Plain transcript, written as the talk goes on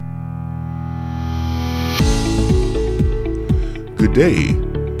Good day.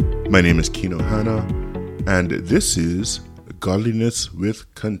 My name is Kino Hanna, and this is Godliness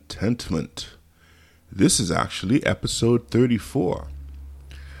with Contentment. This is actually episode 34.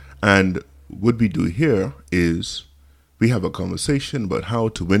 And what we do here is we have a conversation about how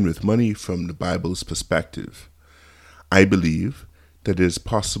to win with money from the Bible's perspective. I believe that it is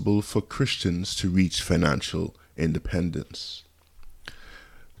possible for Christians to reach financial independence.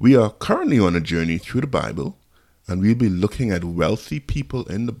 We are currently on a journey through the Bible, and we'll be looking at wealthy people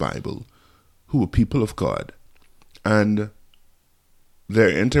in the Bible who were people of God and their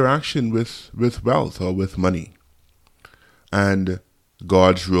interaction with wealth or with money and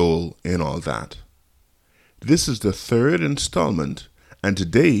God's role in all that. This is the third installment, and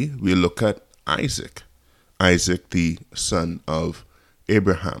today we'll look at Isaac, the son of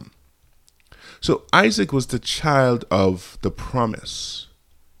Abraham. So Isaac was the child of the promise.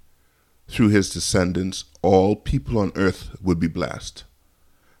 Through his descendants, all people on earth would be blessed.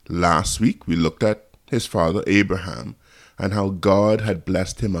 Last week, we looked at his father Abraham and how God had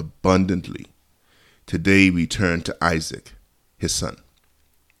blessed him abundantly. Today, we turn to Isaac, his son.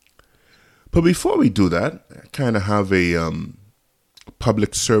 But before we do that, I kind of have a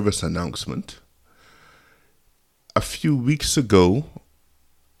public service announcement. A few weeks ago,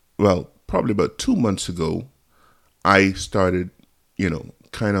 probably about 2 months ago, I started,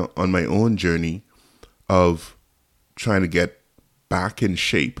 kind of on my own journey of trying to get back in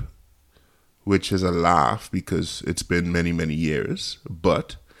shape, which is a laugh because it's been many, many years.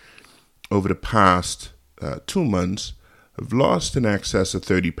 But over the past 2 months, I've lost in excess of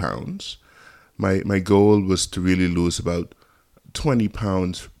 30 pounds. My goal was to really lose about 20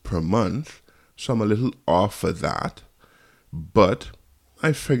 pounds per month, so I'm a little off of that. But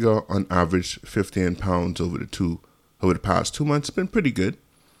I figure on average 15 pounds over the past 2 months. It's been pretty good.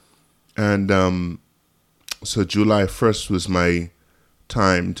 And so July 1st was my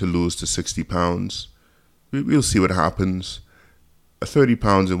time to lose to 60 pounds. We'll see what happens. 30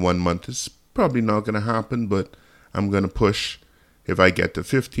 pounds in 1 month is probably not going to happen, but I'm going to push. If I get to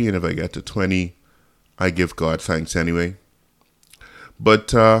 15, if I get to 20, I give God thanks anyway.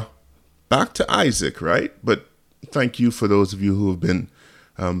 But back to Isaac, right? But thank you for those of you who have been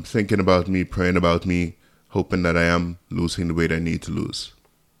thinking about me, praying about me, hoping that I am losing the weight I need to lose.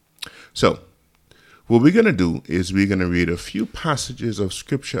 So, what we're going to do is we're going to read a few passages of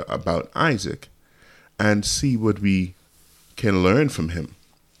scripture about Isaac and see what we can learn from him.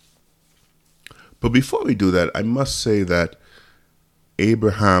 But before we do that, I must say that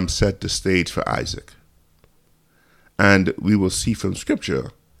Abraham set the stage for Isaac. And we will see from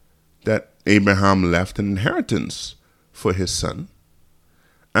scripture that Abraham left an inheritance for his son.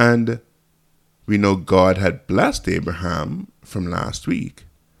 And we know God had blessed Abraham from last week.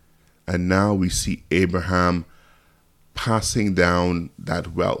 And now we see Abraham passing down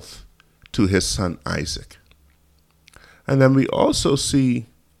that wealth to his son Isaac. And then we also see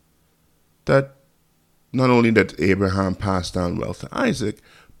that not only that Abraham passed down wealth to Isaac,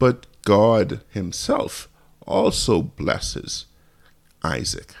 but God himself also blesses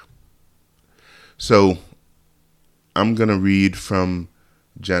Isaac. So I'm going to read from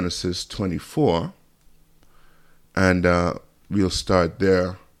Genesis 24, and we'll start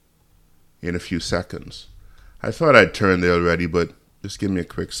there in a few seconds. I thought I'd turn there already, but just give me a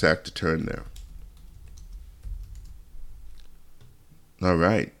quick sec to turn there. All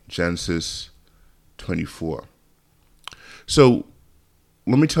right, Genesis 24. So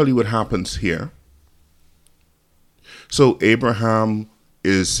let me tell you what happens here. So Abraham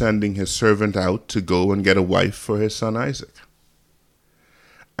is sending his servant out to go and get a wife for his son Isaac.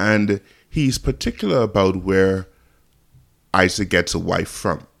 And he's particular about where Isaac gets a wife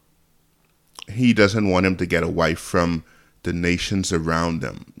from. He doesn't want him to get a wife from the nations around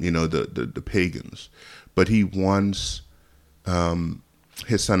them, the pagans. But he wants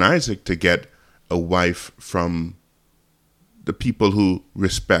his son Isaac to get a wife from the people who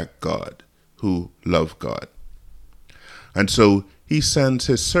respect God, who love God. And so he sends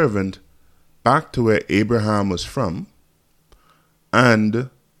his servant back to where Abraham was from. And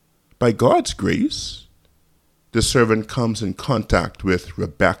by God's grace, the servant comes in contact with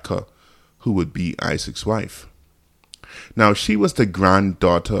Rebekah, who would be Isaac's wife. Now, she was the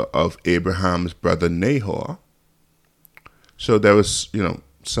granddaughter of Abraham's brother Nahor. So there was,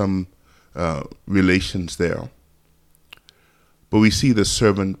 some relations there. But we see the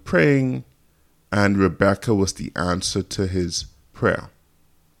servant praying, and Rebekah was the answer to his prayer.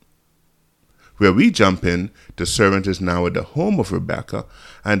 Where we jump in, the servant is now at the home of Rebekah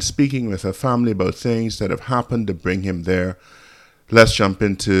and speaking with her family about things that have happened to bring him there. Let's jump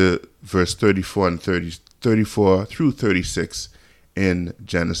into verse 34 through 36 in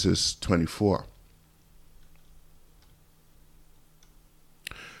Genesis 24.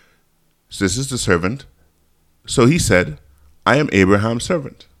 So this is the servant. So he said, I am Abraham's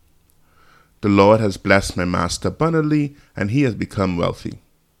servant. The Lord has blessed my master abundantly, and he has become wealthy.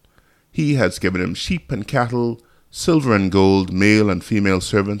 He has given him sheep and cattle, silver and gold, male and female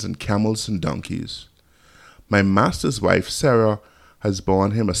servants, and camels and donkeys. My master's wife Sarah has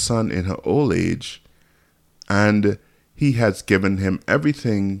borne him a son in her old age, and he has given him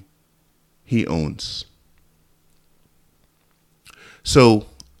everything he owns. So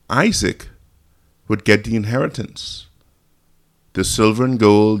Isaac would get the inheritance, the silver and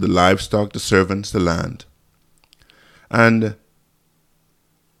gold, the livestock, the servants, the land. And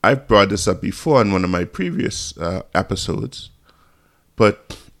I've brought this up before in one of my previous episodes,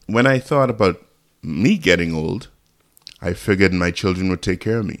 but when I thought about me getting old, I figured my children would take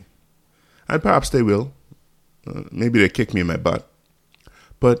care of me. And perhaps they will. Maybe they kick me in my butt.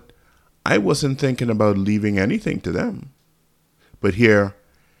 But I wasn't thinking about leaving anything to them. But here,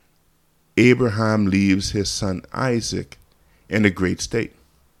 Abraham leaves his son Isaac in a great state.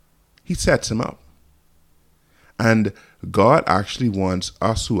 He sets him up. And God actually wants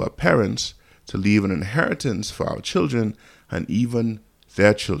us who are parents to leave an inheritance for our children and even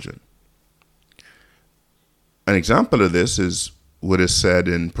their children. An example of this is what is said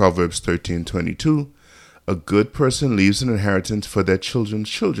in Proverbs 13:22. A good person leaves an inheritance for their children's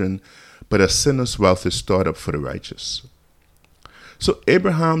children, but a sinner's wealth is stored up for the righteous. So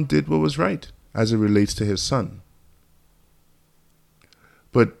Abraham did what was right as it relates to his son.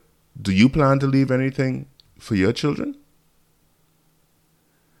 But do you plan to leave anything for your children?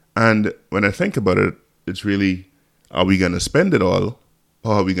 And when I think about it, it's really, are we going to spend it all,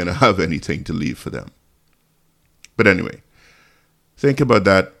 or are we going to have anything to leave for them? But anyway, think about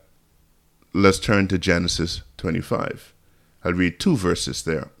that. Let's turn to Genesis 25. I'll read two verses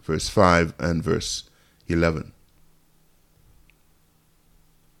there, verse 5 and verse 11.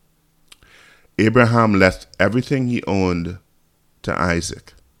 Abraham left everything he owned to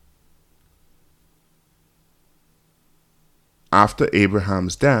Isaac. After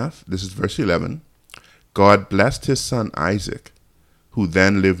Abraham's death, this is verse 11, God blessed his son Isaac, who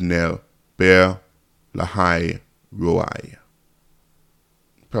then lived near Beer Lahai Roi.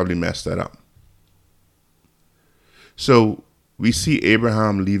 Probably messed that up. So we see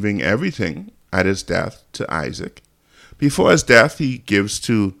Abraham leaving everything at his death to Isaac. Before his death, he gives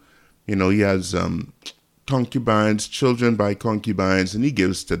to, he has concubines, children by concubines, and he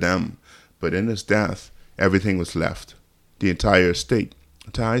gives to them. But in his death, everything was left, the entire estate,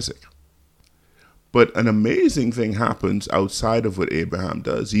 to Isaac. But an amazing thing happens outside of what Abraham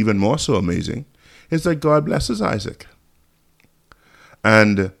does, even more so amazing, is that God blesses Isaac.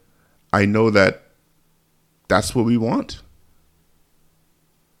 And I know that that's what we want.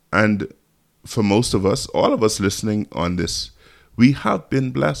 And for most of us, all of us listening on this, we have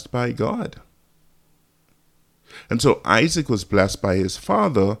been blessed by God. And so Isaac was blessed by his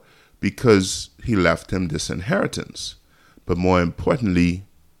father because he left him this inheritance. But more importantly,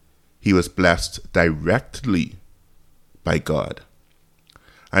 he was blessed directly by God.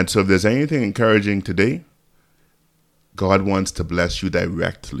 And so if there's anything encouraging today, God wants to bless you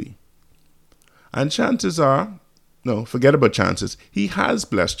directly. And chances are, no, forget about chances. He has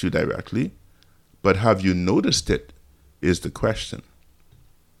blessed you directly, but have you noticed it is the question.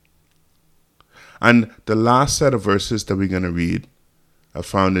 And the last set of verses that we're going to read are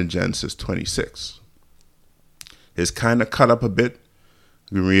found in Genesis 26. It's kind of cut up a bit.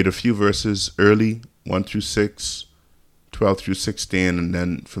 We read a few verses early, 1 through 6, 12 through 16, and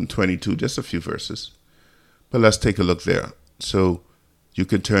then from 22, just a few verses. But let's take a look there. So you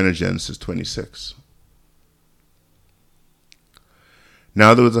can turn to Genesis 26.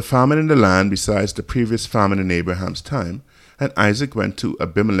 Now there was a famine in the land besides the previous famine in Abraham's time, and Isaac went to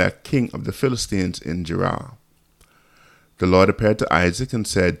Abimelech, king of the Philistines, in Gerar. The Lord appeared to Isaac and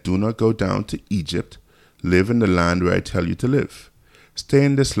said, Do not go down to Egypt. Live in the land where I tell you to live. Stay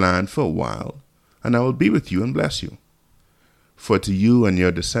in this land for a while, and I will be with you and bless you. For to you and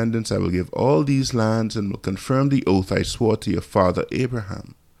your descendants I will give all these lands, and will confirm the oath I swore to your father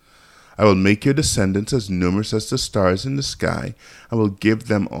Abraham. I will make your descendants as numerous as the stars in the sky. I will give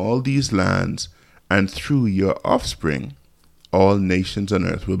them all these lands, and through your offspring all nations on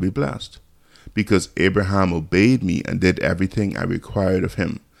earth will be blessed. Because Abraham obeyed me and did everything I required of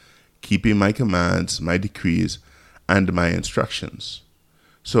him, keeping my commands, my decrees, and my instructions.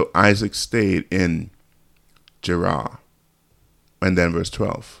 So Isaac stayed in Gerar. And then verse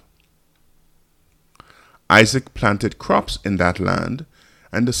 12. Isaac planted crops in that land,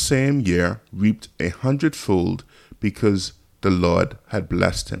 and the same year reaped 100-fold, because the Lord had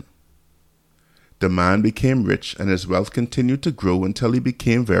blessed him. The man became rich, and his wealth continued to grow until he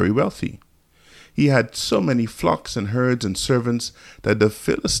became very wealthy. He had so many flocks and herds and servants that the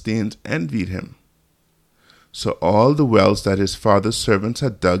Philistines envied him. So all the wells that his father's servants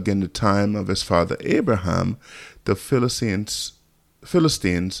had dug in the time of his father Abraham, the Philistines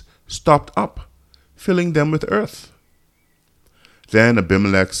stopped up, filling them with earth. Then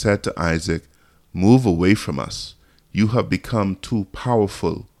Abimelech said to Isaac, "Move away from us. You have become too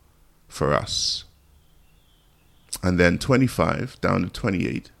powerful for us." And then 25 down to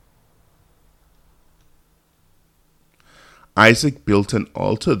 28. Isaac built an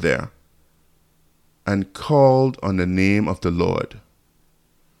altar there and called on the name of the Lord.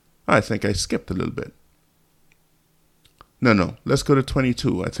 I think I skipped a little bit. No, let's go to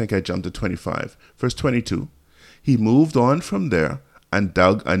 22. I think I jumped to 25. Verse 22. He moved on from there and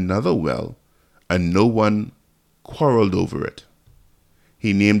dug another well, and no one quarreled over it.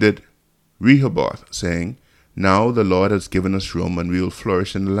 He named it Rehoboth, saying, "Now the Lord has given us room, and we will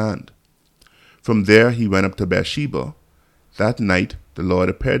flourish in the land." From there he went up to Beersheba. That night the Lord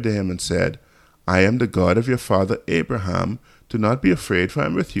appeared to him and said, "I am the God of your father Abraham. Do not be afraid, for I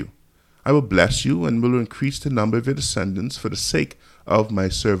am with you. I will bless you and will increase the number of your descendants for the sake of my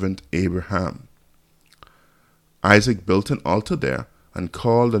servant Abraham." Isaac built an altar there and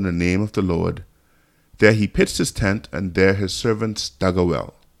called on the name of the Lord. There he pitched his tent, and there his servants dug a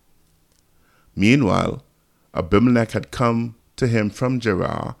well. Meanwhile, Abimelech had come to him from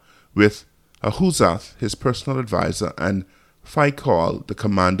Gerar with Ahuzath, his personal advisor, and Phicol, the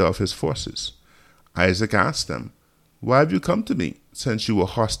commander of his forces. Isaac asked them, "Why have you come to me, since you were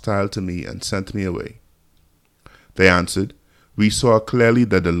hostile to me and sent me away?" They answered, "We saw clearly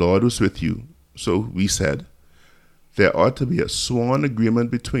that the Lord was with you. So we said, there ought to be a sworn agreement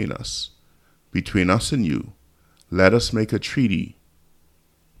between us and you. Let us make a treaty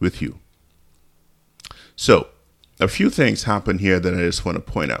with you." So, a few things happen here that I just want to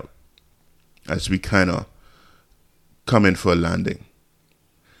point out as we kind of come in for a landing.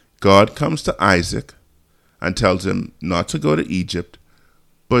 God comes to Isaac and tells him not to go to Egypt,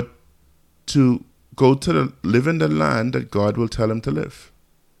 but to go to live in the land that God will tell him to live.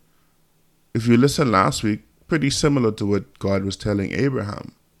 If you listened last week, pretty similar to what God was telling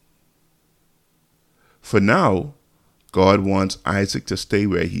Abraham. For now, God wants Isaac to stay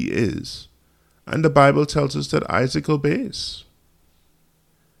where he is, and the Bible tells us that Isaac obeys.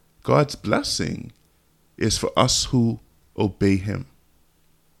 God's blessing is for us who obey him.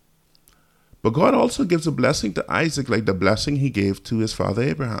 But God also gives a blessing to Isaac like the blessing he gave to his father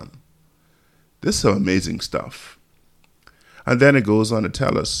Abraham. This is some amazing stuff. And then it goes on to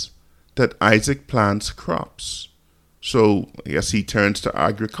tell us that Isaac plants crops. So I guess he turns to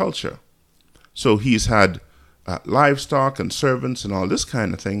agriculture. So he's had livestock and servants and all this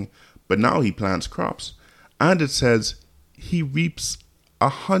kind of thing, but now he plants crops. And it says he reaps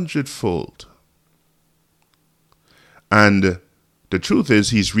 100-fold. And the truth is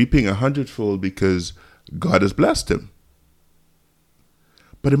he's reaping 100-fold because God has blessed him.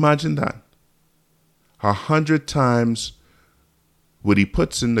 But imagine that. 100 times what he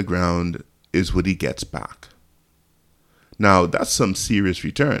puts in the ground is what he gets back. Now, that's some serious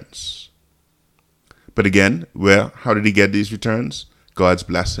returns. But again, how did he get these returns? God's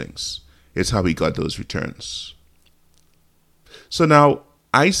blessings. It's how he got those returns. So now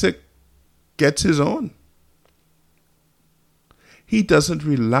Isaac gets his own. He doesn't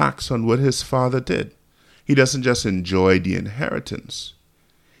relax on what his father did. He doesn't just enjoy the inheritance.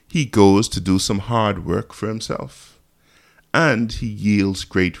 He goes to do some hard work for himself. And he yields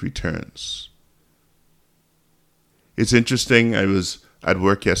great returns. It's interesting, I was at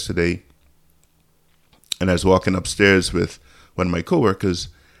work yesterday, and I was walking upstairs with one of my coworkers,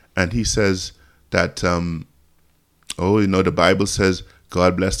 and he says that, the Bible says,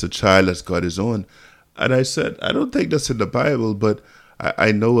 God bless the child as God his own. And I said, I don't think that's in the Bible, but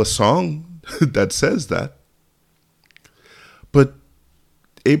I know a song that says that. But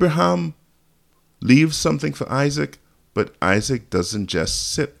Abraham leaves something for Isaac, but Isaac doesn't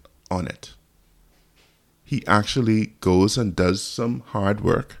just sit on it. He actually goes and does some hard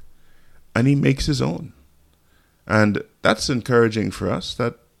work, and he makes his own. And that's encouraging for us,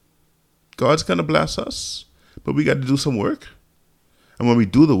 that God's going to bless us, but we got to do some work. And when we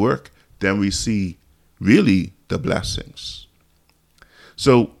do the work, then we see really the blessings.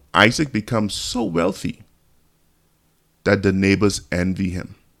 So Isaac becomes so wealthy that the neighbors envy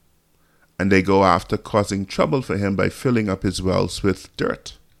him. And they go after causing trouble for him by filling up his wells with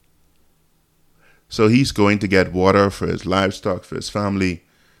dirt. So he's going to get water for his livestock, for his family,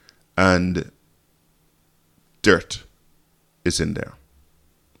 and dirt. is in there.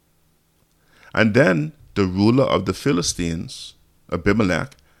 And then the ruler of the Philistines,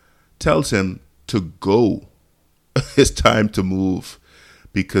 Abimelech, tells him to go. It's time to move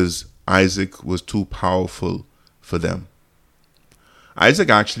because Isaac was too powerful for them. Isaac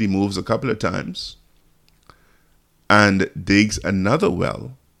actually moves a couple of times and digs another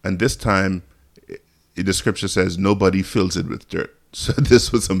well. And this time, the scripture says nobody fills it with dirt. So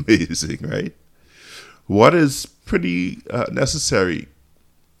this was amazing, right? What is pretty necessary?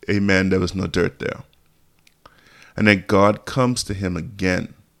 Amen. There was no dirt there. And then God comes to him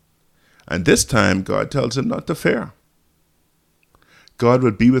again. And this time, God tells him not to fear. God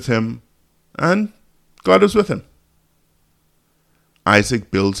would be with him, and God is with him. Isaac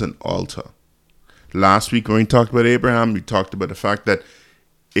builds an altar. Last week when we talked about Abraham, we talked about the fact that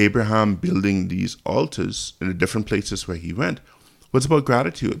Abraham building these altars in the different places where he went was about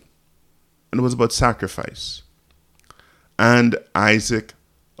gratitude, and it was about sacrifice. And Isaac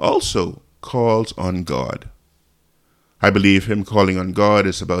also calls on God. I believe him calling on God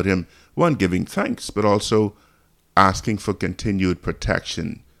is about him, one, giving thanks, but also asking for continued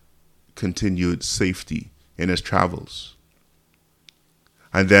protection, continued safety in his travels.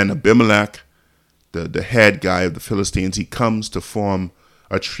 And then Abimelech, the head guy of the Philistines, he comes to form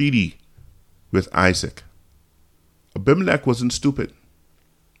a treaty with Isaac. Abimelech wasn't stupid.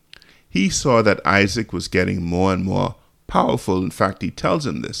 He saw that Isaac was getting more and more powerful. In fact, he tells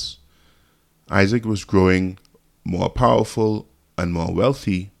him this. Isaac was growing more powerful and more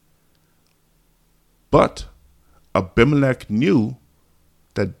wealthy. But Abimelech knew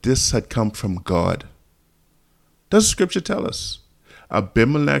that this had come from God. Does Scripture tell us?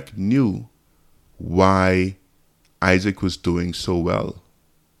 Abimelech knew why Isaac was doing so well.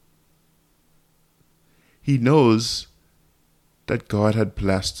 He knows that God had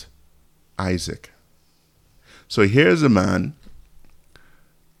blessed Isaac. So here's a man,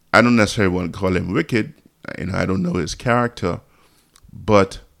 I don't necessarily want to call him wicked, I don't know his character,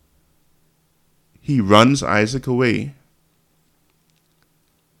 but he runs Isaac away.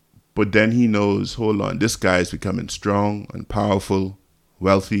 But then he knows, hold on, this guy is becoming strong and powerful,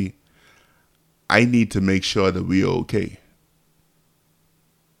 wealthy. I need to make sure that we are okay.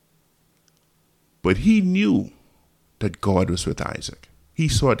 But he knew that God was with Isaac. He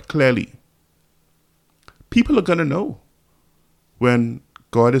saw it clearly. People are going to know when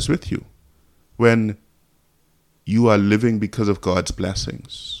God is with you, when you are living because of God's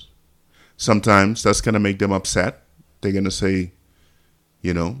blessings. Sometimes that's going to make them upset. They're going to say,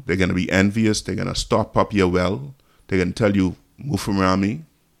 they're going to be envious. They're going to stop up your well. They're going to tell you, move from around me.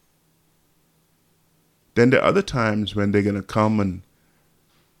 Then there are other times when they're going to come and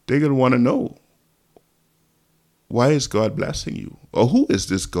they're going to want to know, why is God blessing you? Or who is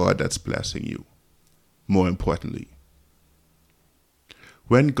this God that's blessing you? More importantly,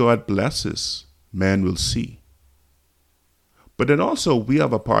 when God blesses, man will see. But then also we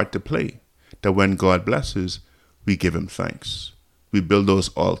have a part to play, that when God blesses, we give him thanks. We build those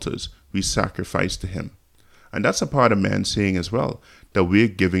altars. We sacrifice to him. And that's a part of man saying as well, that we're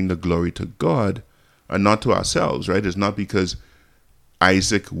giving the glory to God and not to ourselves, right? It's not because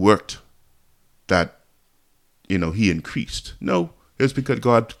Isaac worked that, he increased. No, it's because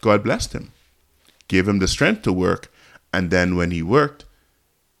God blessed him, gave him the strength to work, and then when he worked,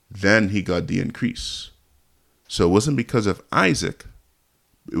 then he got the increase. So it wasn't because of Isaac,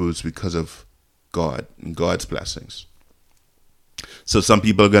 it was because of God and God's blessings. So some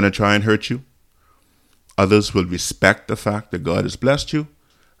people are going to try and hurt you. Others will respect the fact that God has blessed you,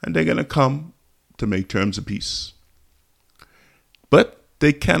 and they're going to come to make terms of peace. But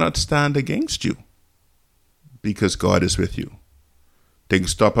they cannot stand against you because God is with you. They can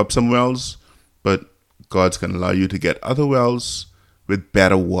stop up some wells, but God's going to allow you to get other wells with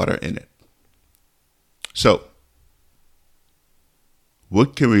better water in it. So,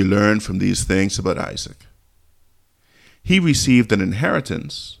 what can we learn from these things about Isaac? He received an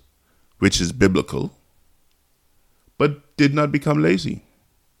inheritance, which is biblical, but did not become lazy.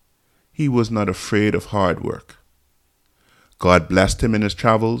 He was not afraid of hard work. God blessed him in his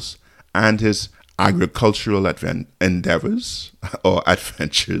travels and his agricultural endeavors or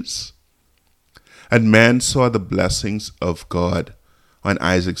adventures. And man saw the blessings of God on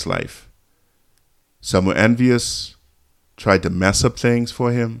Isaac's life. Some were envious, tried to mess up things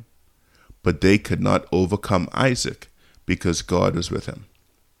for him, but they could not overcome Isaac because God was with him.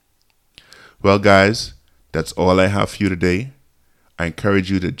 Well, guys, that's all I have for you today. I encourage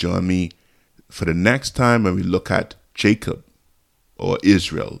you to join me for the next time when we look at Jacob or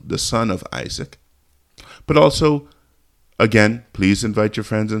Israel, the son of Isaac. But also, again, please invite your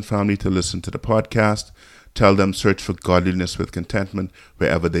friends and family to listen to the podcast. Tell them search for Godliness with Contentment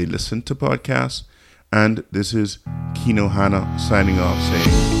wherever they listen to podcasts. And this is Kino Hana signing off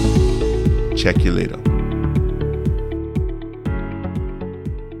saying, check you later.